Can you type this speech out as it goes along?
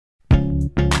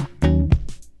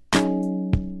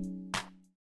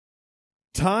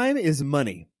Time is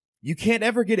money. You can't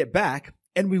ever get it back,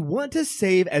 and we want to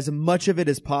save as much of it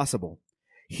as possible.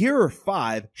 Here are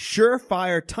 5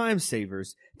 surefire time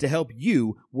savers to help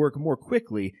you work more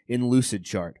quickly in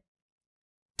Lucidchart.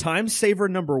 Time saver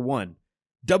number 1,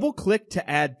 double-click to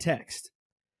add text.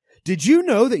 Did you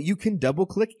know that you can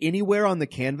double-click anywhere on the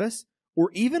canvas or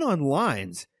even on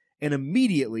lines and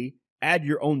immediately add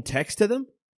your own text to them?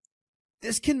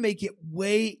 This can make it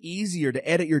way easier to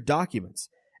edit your documents,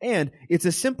 and it's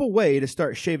a simple way to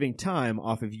start shaving time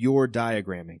off of your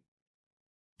diagramming.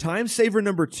 Time saver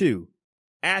number 2,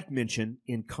 @mention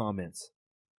in comments.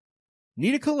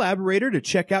 Need a collaborator to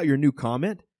check out your new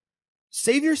comment?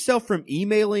 Save yourself from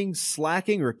emailing,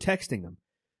 slacking, or texting them.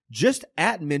 Just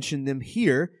 @mention them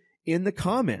here in the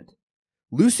comment.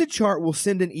 Lucidchart will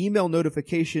send an email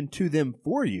notification to them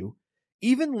for you,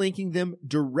 even linking them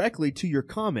directly to your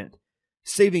comment,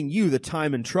 saving you the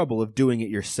time and trouble of doing it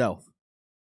yourself.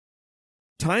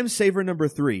 Time saver number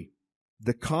 3,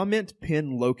 the comment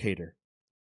Pin Locator.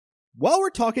 While we're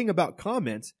talking about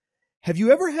comments, have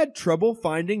you ever had trouble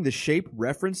finding the shape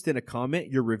referenced in a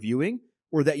comment you're reviewing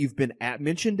or that you've been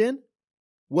 @mentioned in?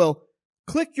 Well,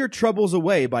 click your troubles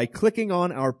away by clicking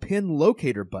on our Pin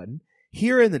Locator button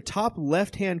here in the top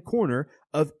left-hand corner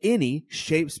of any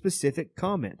shape-specific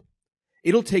comment.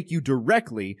 It'll take you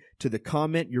directly to the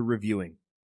comment you're reviewing.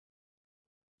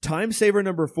 Time saver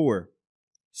number 4,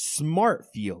 smart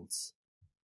fields.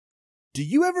 Do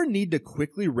you ever need to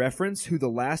quickly reference who the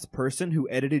last person who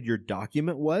edited your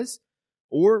document was,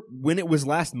 or when it was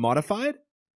last modified?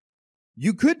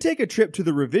 You could take a trip to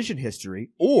the revision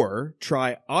history or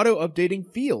try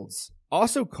auto-updating fields,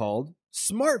 also called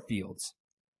smart fields.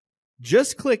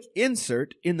 Just click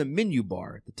Insert in the menu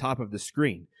bar at the top of the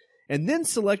screen, and then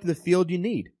select the field you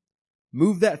need.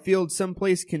 Move that field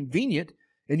someplace convenient,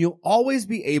 and you'll always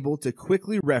be able to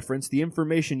quickly reference the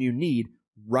information you need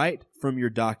right from your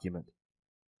document.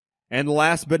 And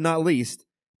last but not least,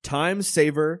 time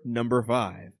saver number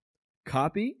 5,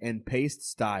 copy and paste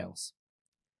styles.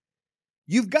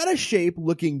 You've got a shape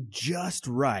looking just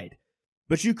right,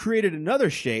 but you created another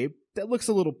shape that looks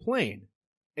a little plain,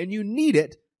 and you need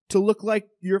it to look like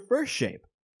your first shape.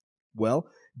 Well,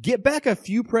 get back a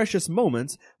few precious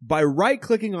moments by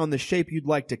right-clicking on the shape you'd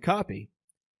like to copy,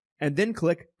 and then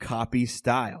click Copy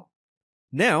Style.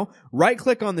 Now,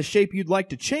 right-click on the shape you'd like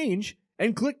to change,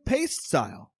 and click Paste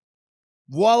Style.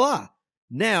 Voila!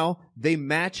 Now they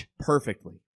match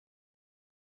perfectly.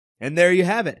 And there you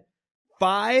have it.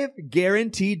 5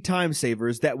 guaranteed time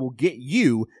savers that will get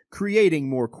you creating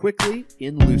more quickly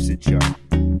in Lucidchart.